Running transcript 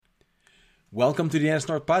Welcome to the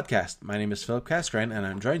NSNorth podcast. My name is Philip Casgrain, and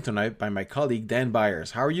I'm joined tonight by my colleague Dan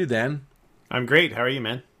Byers. How are you, Dan? I'm great. How are you,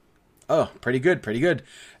 man? Oh, pretty good, pretty good.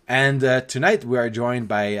 And tonight we are joined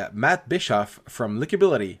by Matt Bischoff from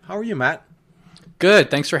Lickability. How are you, Matt?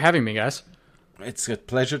 Good. Thanks for having me, guys. It's a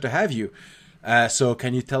pleasure to have you. So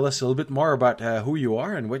can you tell us a little bit more about who you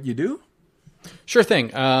are and what you do? Sure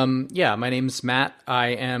thing. My name's Matt. I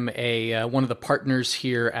am one of the partners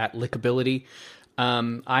here at Lickability.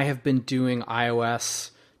 I have been doing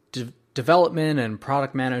iOS development and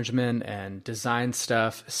product management and design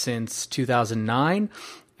stuff since 2009.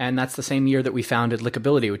 And that's the same year that we founded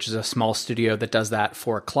Lickability, which is a small studio that does that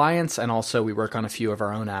for clients. And also we work on a few of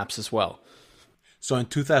our own apps as well. So in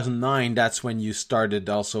 2009, that's when you started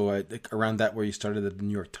also, around that where you started at the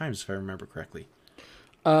New York Times, if I remember correctly.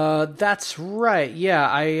 That's right. Yeah,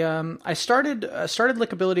 I started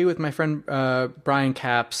Lickability with my friend Brian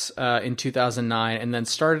Capps in 2009, and then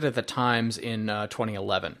started at the Times in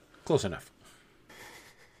 2011. Close enough.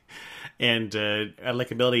 And at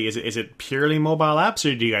Lickability, is it purely mobile apps,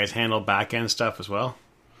 or do you guys handle back-end stuff as well?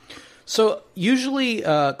 So usually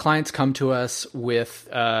clients come to us with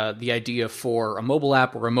the idea for a mobile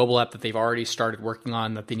app or a mobile app that they've already started working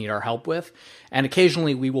on that they need our help with. And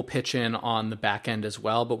occasionally we will pitch in on the back end as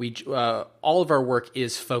well. But all of our work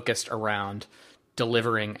is focused around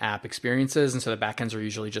delivering app experiences. And so the back ends are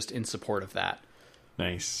usually just in support of that.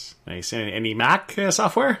 Nice. Any Mac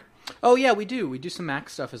software? Oh, yeah, we do. We do some Mac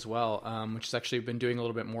stuff as well, which has actually been doing a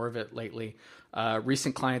little bit more of it lately.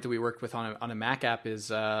 Recent client that we worked with on a Mac app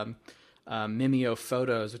is Mimeo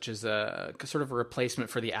Photos, which is a sort of a replacement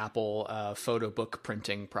for the Apple photo book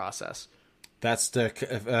printing process. That's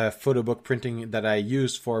the photo book printing that I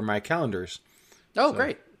use for my calendars. Oh, so,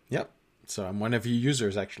 great. Yep. So I'm one of your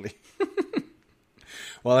users, actually.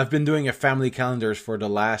 Well, I've been doing a family calendars for the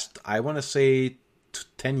last, I want to say,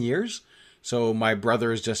 10 years. So my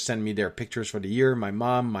brothers just send me their pictures for the year, my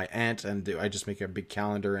mom, my aunt, and I just make a big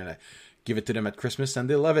calendar and I give it to them at Christmas, and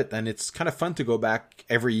they love it. And it's kind of fun to go back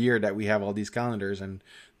every year that we have all these calendars, and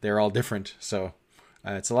they're all different. So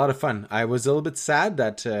it's a lot of fun. I was a little bit sad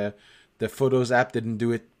that the Photos app didn't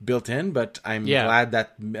do it built in, but I'm glad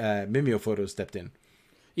that Mimeo Photos stepped in.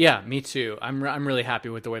 Yeah, me too. I'm really happy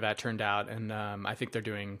with the way that turned out, and I think they're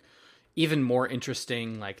doing even more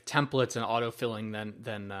interesting like templates and autofilling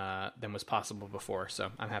than was possible before.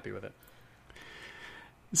 So I'm happy with it.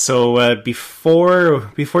 So before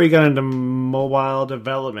you got into mobile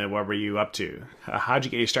development, what were you up to? How'd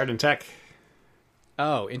you get your start in tech?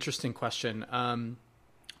 Oh, interesting question.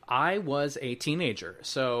 I was a teenager.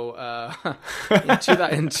 So in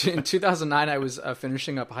 2009, I was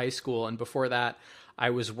finishing up high school, and before that, I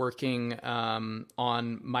was working on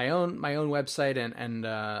my own website and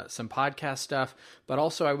some podcast stuff, but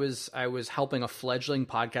also I was helping a fledgling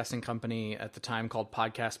podcasting company at the time called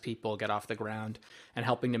Podcast People get off the ground, and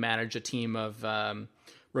helping to manage a team of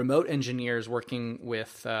remote engineers working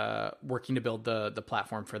to build the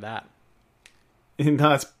platform for that.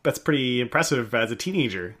 No, that's pretty impressive as a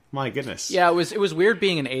teenager. My goodness. Yeah, it was weird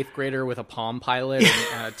being an 8th grader with a Palm Pilot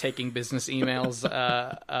and taking business emails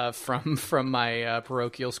from my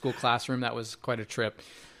parochial school classroom. That was quite a trip.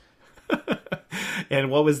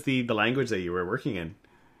 And what was the language that you were working in?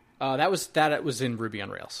 That was in Ruby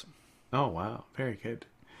on Rails. Oh wow, very good.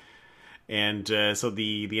 And so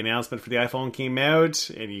the announcement for the iPhone came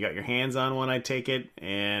out, and you got your hands on one, I take it,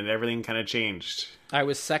 and everything kind of changed. I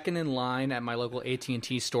was second in line at my local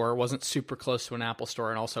AT&T store. Wasn't super close to an Apple store,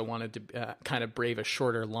 and also wanted to kind of brave a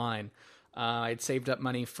shorter line. I'd saved up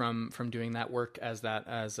money from doing that work as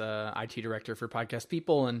a IT director for Podcast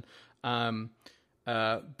People, and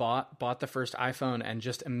bought the first iPhone, and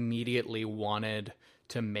just immediately wanted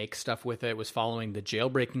to make stuff with it. Was following the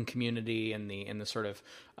jailbreaking community and the sort of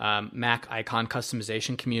Mac icon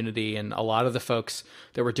customization community, and a lot of the folks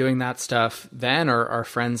that were doing that stuff then are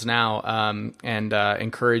friends now, and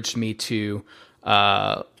encouraged me to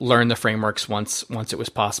learn the frameworks once it was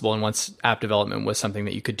possible, and once app development was something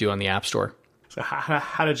that you could do on the App Store. So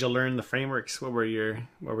how did you learn the frameworks? What were you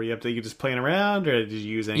up to? You just playing around, or did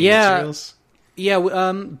you use any materials?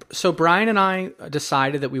 Yeah, so Brian and I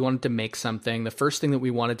decided that we wanted to make something. The first thing that we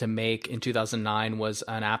wanted to make in 2009 was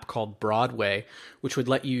an app called Broadway, which would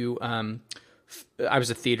let you, I was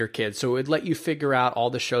a theater kid, so it would let you figure out all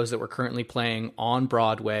the shows that were currently playing on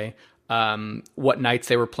Broadway, what nights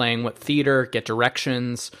they were playing, what theater, get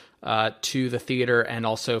directions to the theater, and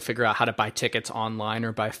also figure out how to buy tickets online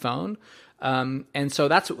or by phone. And so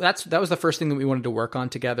that was the first thing that we wanted to work on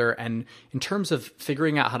together. And in terms of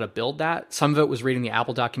figuring out how to build that, some of it was reading the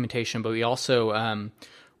Apple documentation, but we also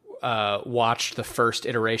watched the first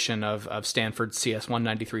iteration of Stanford's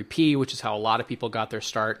CS193P, which is how a lot of people got their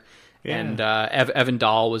start. Yeah. And Evan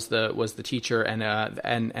Dahl was the teacher,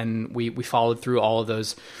 and we followed through all of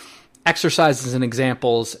those exercises and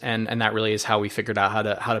examples, and that really is how we figured out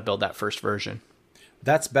how to build that first version.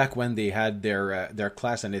 That's back when they had their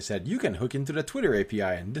class, and they said you can hook into the Twitter API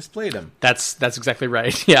and display them. That's exactly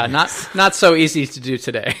right. Yeah, not so easy to do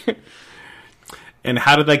today. And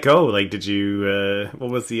how did that go? Like, did you? What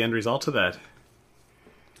was the end result of that?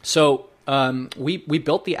 So we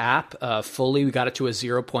built the app fully. We got it to a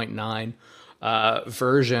 0.9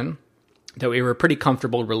 version that we were pretty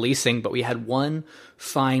comfortable releasing, but we had one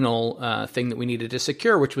final thing that we needed to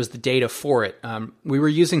secure, which was the data for it. We were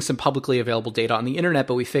using some publicly available data on the internet,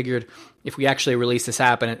 but we figured if we actually released this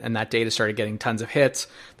app and that data started getting tons of hits,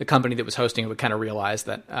 the company that was hosting it would kind of realize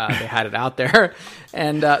that they had it out there.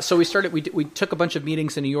 And so we took a bunch of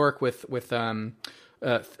meetings in New York with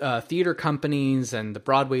theater companies and the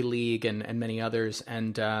Broadway League and many others,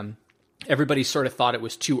 and everybody sort of thought it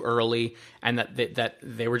was too early and that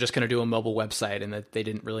they were just going to do a mobile website and that they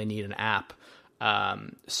didn't really need an app.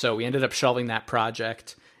 So we ended up shelving that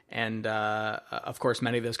project. And of course,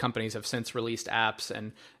 many of those companies have since released apps,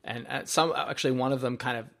 and some, actually one of them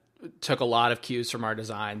kind of took a lot of cues from our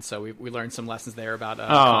design. So we learned some lessons there about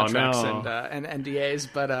contracts and NDAs.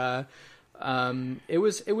 But it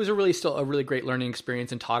was a really great learning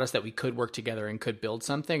experience, and taught us that we could work together and could build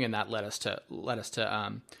something, and that led us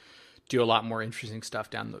to do a lot more interesting stuff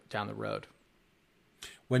down the road.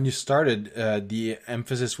 When you started, the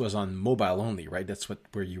emphasis was on mobile only, right? That's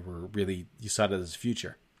where you saw it as a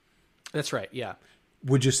future. That's right. Yeah.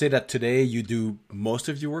 Would you say that today you do most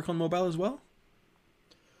of your work on mobile as well?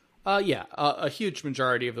 Yeah. A huge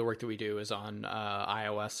majority of the work that we do is on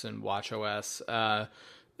iOS and watchOS.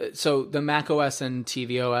 So the macOS and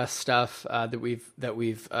tvOS stuff that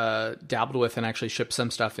we've dabbled with and actually shipped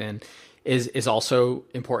some stuff in is also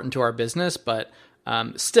important to our business, but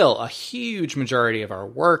still a huge majority of our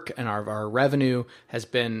work and our revenue has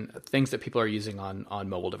been things that people are using on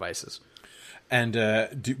mobile devices. And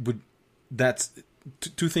that's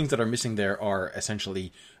two things that are missing there are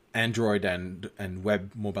essentially Android and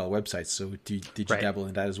mobile websites. So did you dabble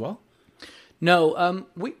in that as well? No,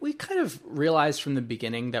 we kind of realized from the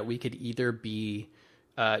beginning that we could either be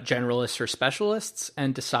generalists or specialists,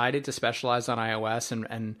 and decided to specialize on iOS.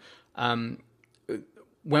 And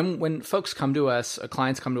when folks come to us,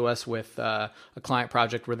 clients come to us with a client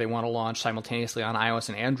project where they want to launch simultaneously on iOS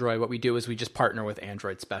and Android, what we do is we just partner with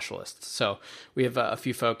Android specialists. So we have a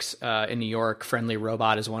few folks in New York. Friendly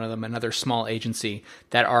Robot is one of them, another small agency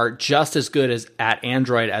that are just as good at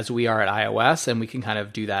Android as we are at iOS, and we can kind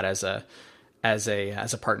of do that as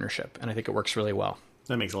a partnership, and I think it works really well.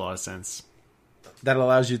 That makes a lot of sense. That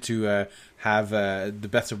allows you to have the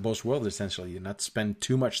best of both worlds, essentially, and not spend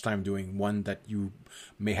too much time doing one that you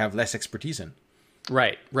may have less expertise in.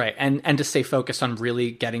 Right, and to stay focused on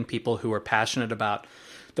really getting people who are passionate about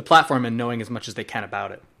the platform and knowing as much as they can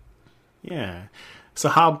about it. Yeah. So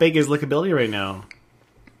how big is Lickability right now?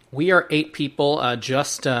 We are 8 people.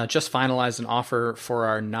 Just finalized an offer for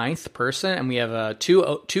our 9th person, and we have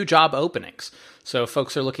two job openings. So if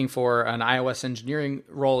folks are looking for an iOS engineering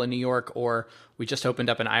role in New York, or we just opened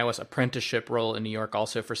up an iOS apprenticeship role in New York,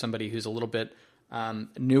 also for somebody who's a little bit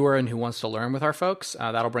newer and who wants to learn with our folks,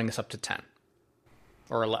 that'll bring us up to 10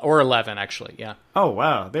 or 11 actually. Yeah. Oh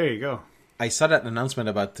wow, there you go. I saw that announcement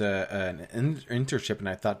about an internship, and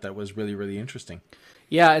I thought that was really, really interesting.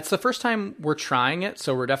 Yeah, it's the first time we're trying it,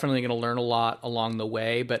 so we're definitely going to learn a lot along the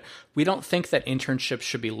way, but we don't think that internships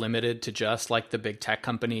should be limited to just like the big tech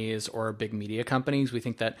companies or big media companies. We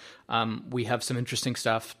think that we have some interesting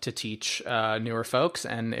stuff to teach newer folks,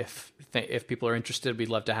 and if people are interested, we'd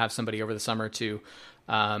love to have somebody over the summer to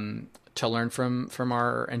learn from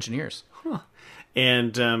our engineers. Huh.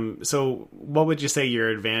 And so what would you say your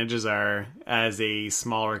advantages are as a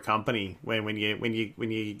smaller company when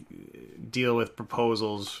you deal with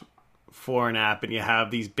proposals for an app and you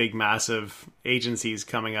have these big massive agencies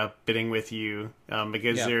coming up bidding with you?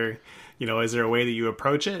 Is there a way that you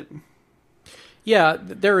approach it? Yeah,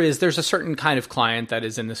 there's a certain kind of client that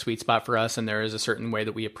is in the sweet spot for us, and there is a certain way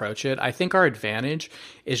that we approach it. I think our advantage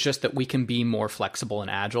is just that we can be more flexible and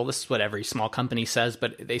agile. This is what every small company says,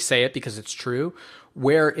 but they say it because it's true.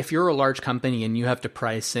 Where if you're a large company and you have to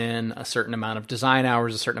price in a certain amount of design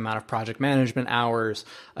hours, a certain amount of project management hours,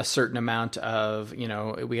 a certain amount of, we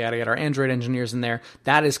got to get our Android engineers in there,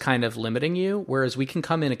 that is kind of limiting you. Whereas we can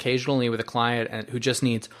come in occasionally with a client who just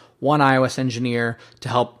needs one iOS engineer to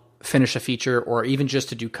help finish a feature or even just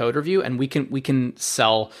to do code review, and we can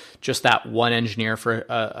sell just that one engineer for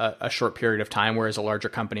a short period of time, whereas a larger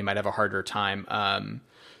company might have a harder time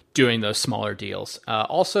doing those smaller deals.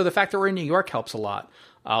 Also, the fact that we're in New York helps a lot.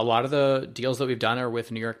 A lot of the deals that we've done are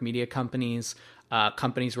with New York media companies,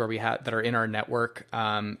 companies where we have that are in our network,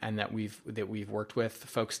 and that we've worked with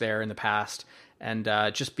folks there in the past, and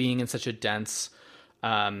just being in such a dense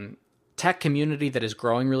tech community that is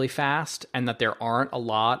growing really fast, and that there aren't a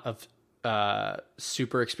lot of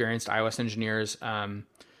super experienced iOS engineers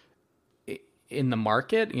in the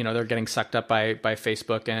market. You know, they're getting sucked up by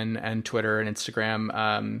Facebook and Twitter and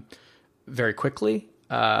Instagram very quickly,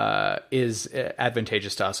 is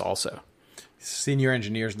advantageous to us also. Senior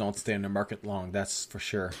engineers don't stay in the market long, that's for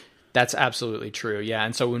sure. That's absolutely true, yeah.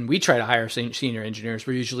 And so when we try to hire senior engineers,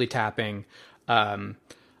 we're usually tapping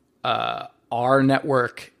our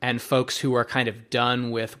network and folks who are kind of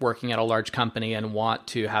done with working at a large company and want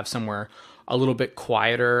to have somewhere a little bit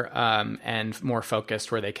quieter and more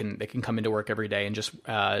focused, where they can come into work every day and just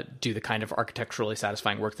do the kind of architecturally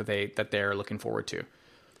satisfying work that they're looking forward to.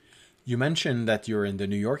 You mentioned that you're in the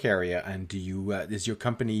New York area, and do you is your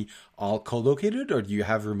company all co-located, or do you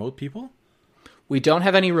have remote people? We don't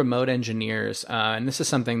have any remote engineers, and this is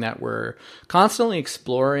something that we're constantly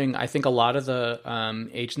exploring. I think a lot of the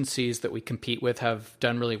agencies that we compete with have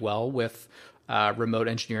done really well with remote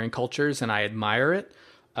engineering cultures, and I admire it.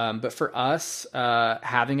 But for us,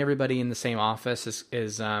 having everybody in the same office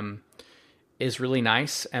is really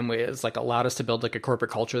nice, and it's like allowed us to build like a corporate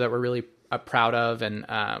culture that we're really proud of. And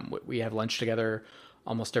we have lunch together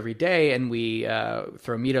almost every day, and we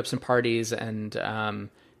throw meetups and parties, and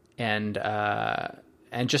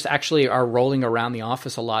just actually are rolling around the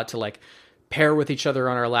office a lot to like pair with each other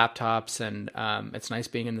on our laptops, and it's nice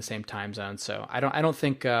being in the same time zone. So I don't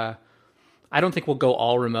think we'll go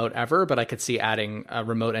all remote ever, but I could see adding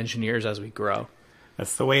remote engineers as we grow.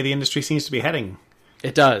 That's the way the industry seems to be heading.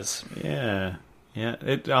 It does. Yeah.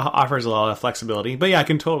 It offers a lot of flexibility, but yeah, I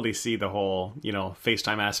can totally see the whole,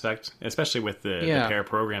 FaceTime aspect, especially with the pair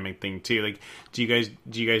programming thing too. Like, do you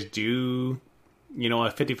guys do a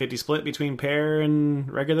 50-50 split between pair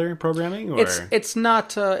and regular programming? Or? It's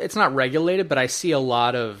not regulated, but I see a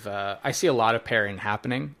lot of pairing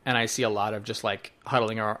happening, and I see a lot of just like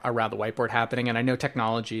huddling around the whiteboard happening. And I know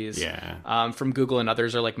technologies from Google and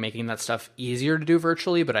others are like making that stuff easier to do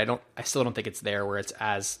virtually, but I still don't think it's there where it's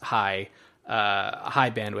as high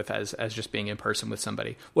bandwidth as just being in person with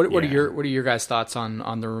somebody. What are your guys' thoughts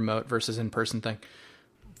on the remote versus in person thing?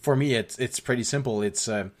 For me, it's pretty simple. It's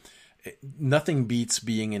nothing beats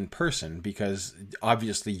being in person, because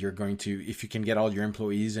obviously you're going to, if you can get all your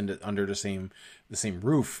employees under the same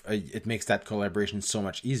roof, it makes that collaboration so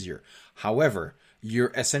much easier. However,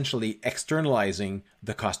 you're essentially externalizing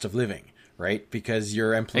the cost of living, right? Because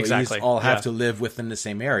your employees all have to live within the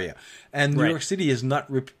same area, and New York City has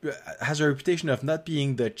a reputation of not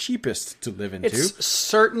being the cheapest to live into. It's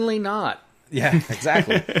certainly not. Yeah,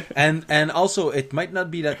 exactly. and also, it might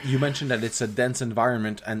not be that you mentioned that it's a dense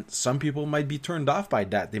environment, and some people might be turned off by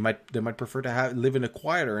that. They might prefer to live in a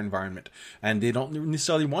quieter environment, and they don't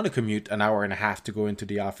necessarily want to commute an hour and a half to go into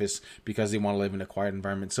the office because they want to live in a quiet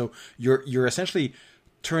environment. So you're essentially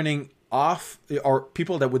turning off, or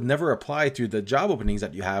people that would never apply to the job openings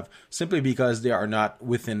that you have, simply because they are not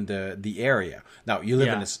within the area. Now, you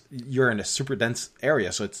live you're in a super dense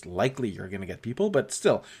area, so it's likely you're going to get people, but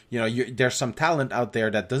still, there's some talent out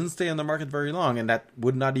there that doesn't stay on the market very long, and that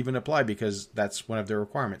would not even apply because that's one of their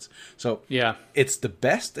requirements. So it's the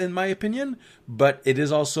best in my opinion, but it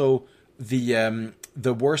is also the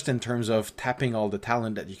worst in terms of tapping all the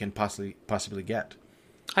talent that you can possibly get.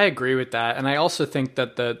 I agree with that, and I also think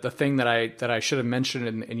that the thing that I should have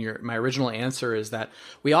mentioned in my original answer is that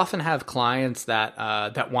we often have clients that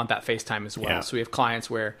want that FaceTime as well. Yeah. So we have clients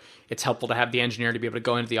where it's helpful to have the engineer to be able to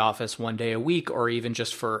go into the office one day a week, or even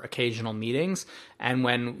just for occasional meetings. And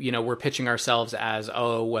when we're pitching ourselves as,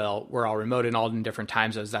 oh well, we're all remote and all in different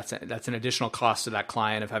time zones, that's an additional cost to that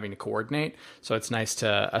client of having to coordinate. So it's nice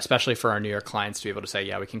to, especially for our New York clients, to be able to say,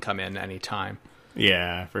 yeah, we can come in anytime.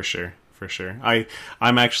 Yeah, for sure. For sure.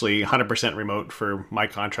 I'm actually 100% remote for my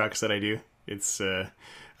contracts that I do. It's I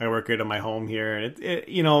work out of my home here, and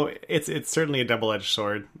it's certainly a double-edged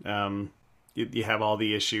sword. You have all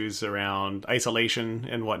the issues around isolation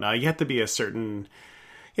and whatnot. You have to be a certain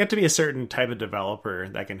type of developer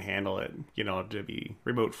that can handle it, to be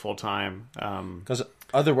remote full time. Because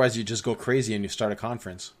otherwise you just go crazy and you start a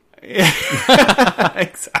conference.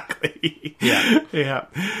 Exactly. Yeah.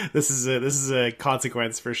 This is a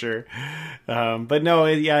consequence for sure. But no,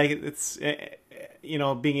 it's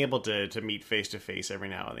being able to meet face to face every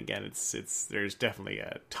now and again, there's definitely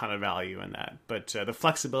a ton of value in that. But the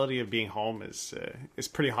flexibility of being home is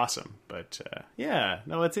pretty awesome. But yeah,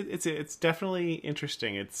 no, it's definitely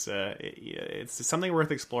interesting. It's something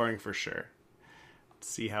worth exploring for sure.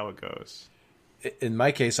 See how it goes. In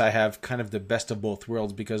my case, I have kind of the best of both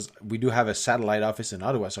worlds because we do have a satellite office in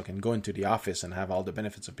Ottawa, so I can go into the office and have all the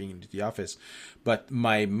benefits of being in the office. But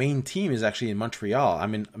my main team is actually in Montreal.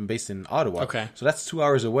 I'm based in Ottawa. Okay. So that's 2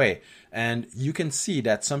 hours away. And you can see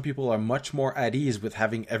that some people are much more at ease with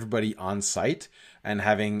having everybody on site and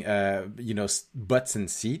having, butts in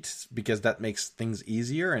seats, because that makes things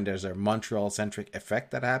easier. And there's a Montreal-centric effect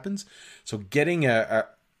that happens. So getting a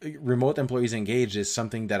remote employees engaged is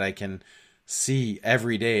something that I can see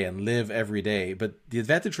every day and live every day. But the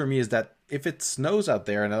advantage for me is that if it snows out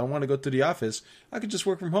there and I don't want to go to the office, I could just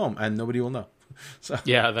work from home and nobody will know. So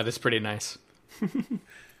yeah, that is pretty nice.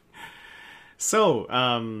 So,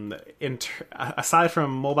 aside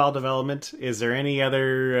from mobile development, is there any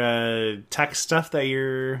other tech stuff that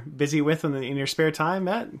you're busy with in your spare time,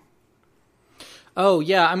 Matt? Oh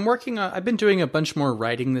yeah, I've been doing a bunch more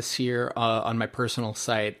writing this year on my personal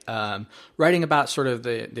site, writing about sort of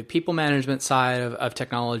the people management side of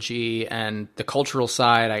technology and the cultural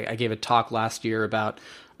side. I gave a talk last year about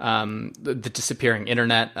the disappearing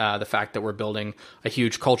internet, the fact that we're building a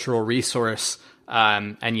huge cultural resource,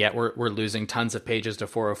 and yet we're losing tons of pages to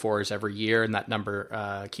 404s every year, and that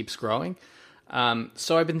number keeps growing.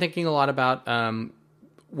 So I've been thinking a lot about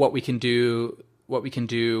what we can do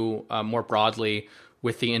more broadly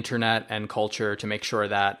with the internet and culture to make sure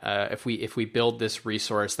that if we build this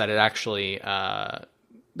resource, that it actually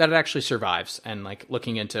survives. And like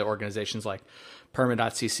looking into organizations like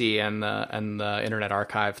Perma.cc and the Internet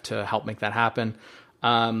Archive to help make that happen.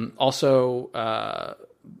 Also,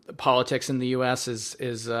 politics in the U.S.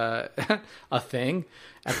 is a thing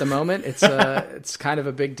at the moment. It's kind of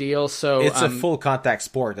a big deal. So it's a full contact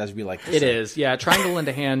sport, as we like to say. It is, yeah. Trying to lend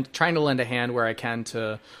a hand where I can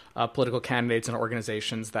to political candidates and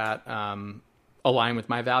organizations that align with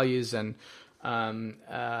my values, and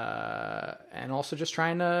also just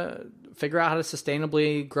trying to figure out how to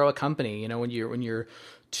sustainably grow a company. When you're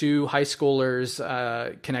two high schoolers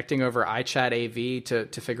connecting over iChat AV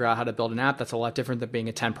to figure out how to build an app, that's a lot different than being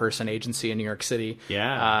a 10-person agency in New York City.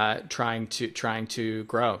 Yeah. Trying to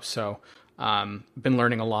grow. So been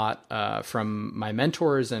learning a lot from my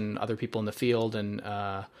mentors and other people in the field and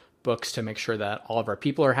books to make sure that all of our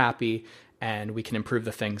people are happy and we can improve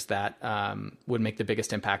the things that would make the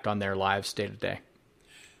biggest impact on their lives day to day.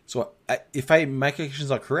 So if my calculations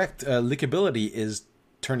are correct, Lickability is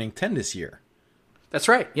turning 10 this year. That's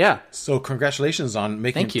right. Yeah. So congratulations on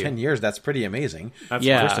making it 10 years. That's pretty amazing. First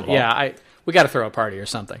of all. We got to throw a party or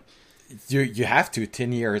something. You have to.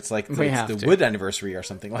 10 year. It's like the wood anniversary or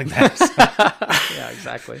something like that. So. Yeah,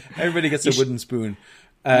 exactly. Everybody gets a wooden spoon.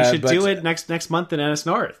 You should do it next month in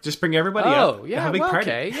NSNorth. Just bring everybody up. Oh, yeah. Have a big party.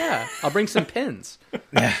 Okay, yeah. I'll bring some pins.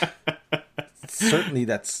 Yeah.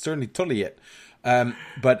 That's certainly totally it.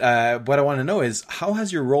 But what I want to know is, how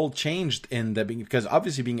has your role changed because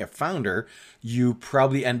obviously being a founder, you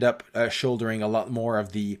probably end up shouldering a lot more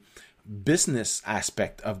of the business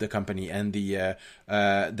aspect of the company and the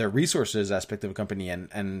resources aspect of the company,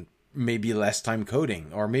 and maybe less time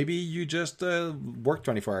coding, or maybe you just work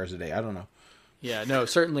 24 hours a day. I don't know. Yeah, no,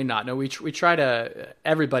 certainly not. No, we try to,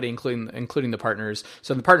 everybody, including the partners.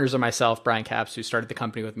 So the partners are myself, Brian Capps, who started the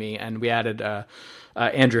company with me, and we added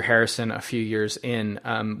Andrew Harrison a few years in.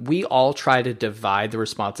 We all try to divide the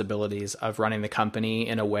responsibilities of running the company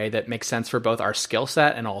in a way that makes sense for both our skill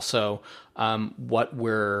set and also what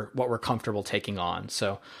we're comfortable taking on.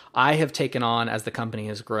 So I have taken on, as the company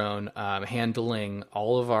has grown, handling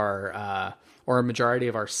all of our or a majority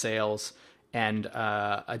of our sales and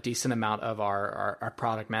a decent amount of our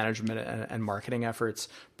product management and marketing efforts.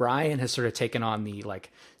 Brian has sort of taken on the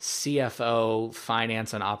like CFO,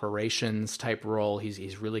 finance and operations type role.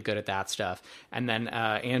 He's really good at that stuff. And then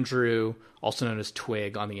Andrew, also known as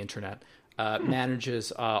Twig on the internet,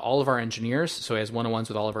 manages all of our engineers. So he has one-on-ones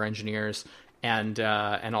with all of our engineers, and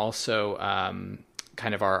also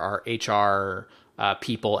kind of our HR.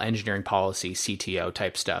 People, engineering policy, CTO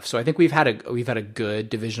type stuff. So I think we've had a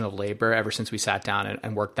good division of labor ever since we sat down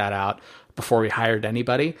and worked that out before we hired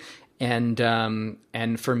anybody. And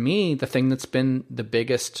for me, the thing that's been the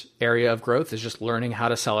biggest area of growth is just learning how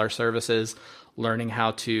to sell our services, learning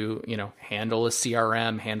how to handle a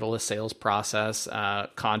CRM, handle a sales process,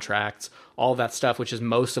 contracts, all that stuff, which is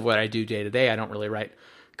most of what I do day to day. I don't really write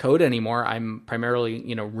code anymore. I'm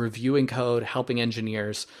primarily, reviewing code, helping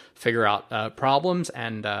engineers figure out problems,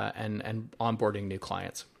 and onboarding new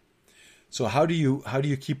clients. So how do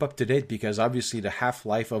you keep up to date? Because obviously the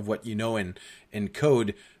half-life of what you know in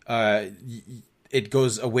code, it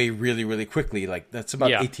goes away really, really quickly. Like that's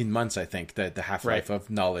about 18 months, I think, the half-life of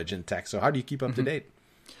knowledge in tech. So how do you keep up to date?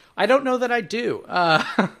 I don't know that I do.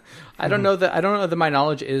 I don't know that my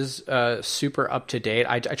knowledge is super up to date.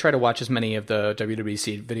 I try to watch as many of the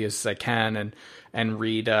WWDC videos as I can and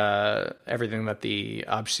read everything that the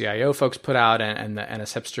ObsCIO folks put out and the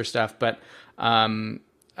NS Hipster stuff. But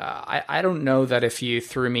I don't know that if you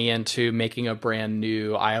threw me into making a brand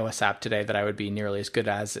new iOS app today that I would be nearly as good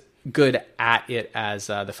at it as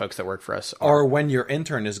the folks that work for us are. Or when your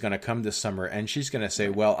intern is going to come this summer and she's going to say,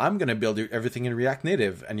 well, I'm going to build everything in React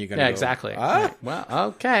Native. And you're going to go, exactly. Ah? Right. Well,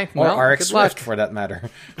 okay. Or well, RX good luck. Swift, for that matter.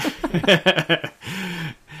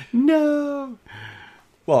 No.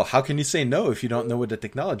 Well, how can you say no if you don't know what the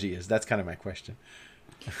technology is? That's kind of my question.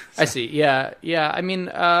 I see. Yeah. I mean,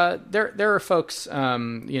 there are folks,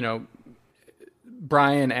 Brian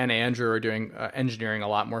and Andrew are doing engineering a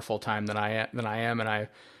lot more full time than I am, and I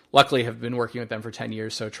luckily have been working with them for 10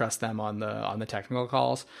 years, so trust them on the technical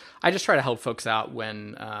calls. I just try to help folks out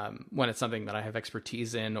when it's something that I have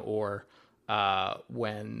expertise in, or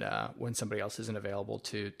when somebody else isn't available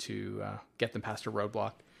to get them past a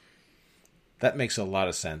roadblock. That makes a lot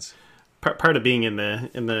of sense. Part of being in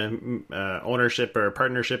the ownership or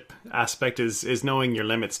partnership aspect is knowing your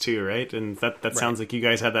limits too, right? And that sounds like you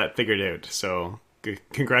guys had that figured out. So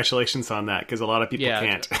congratulations on that, because a lot of people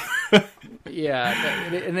can't.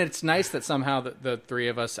 And it's nice that somehow the three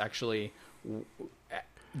of us actually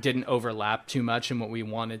didn't overlap too much in what we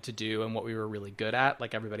wanted to do and what we were really good at.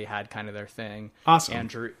 Like everybody had kind of their thing. Awesome.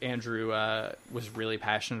 Andrew was really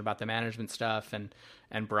passionate about the management stuff, and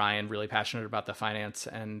Brian really passionate about the finance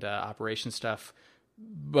and operations stuff,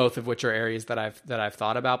 both of which are areas that I've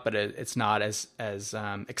thought about, but it's not as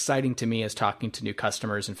exciting to me as talking to new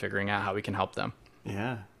customers and figuring out how we can help them.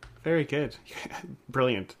 Yeah, very good.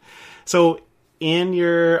 Brilliant. So in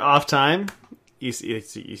your off time,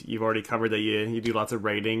 you've already covered that you do lots of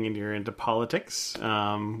writing and you're into politics.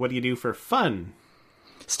 What do you do for fun?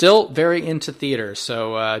 Still very into theater.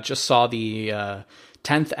 So just saw the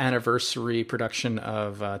 10th anniversary production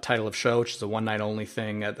of Title of Show, which is a one night only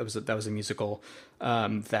thing. That was a musical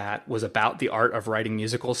that was about the art of writing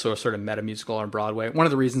musicals, so a sort of meta musical on Broadway. One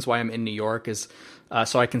of the reasons why I'm in New York is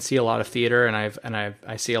so I can see a lot of theater, and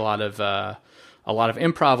I see a lot of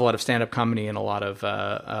improv, a lot of stand up comedy, and a lot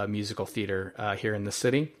of musical theater here in the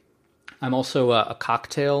city. I'm also a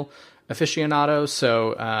cocktail aficionado,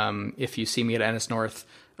 so if you see me at NSNorth,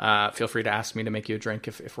 feel free to ask me to make you a drink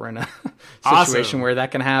if we're in a situation where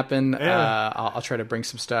that can happen. Yeah. I'll try to bring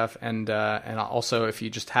some stuff, and also if you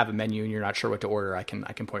just have a menu and you're not sure what to order, I can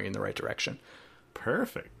point you in the right direction.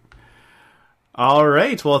 Perfect. All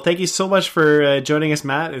right. Well, thank you so much for joining us,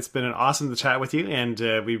 Matt. It's been awesome to chat with you, and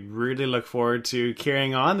we really look forward to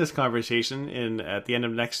carrying on this conversation at the end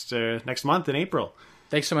of next month in April.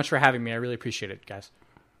 Thanks so much for having me. I really appreciate it, guys.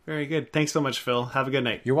 Very good. Thanks so much, Phil. Have a good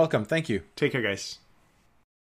night. You're welcome. Thank you. Take care, guys.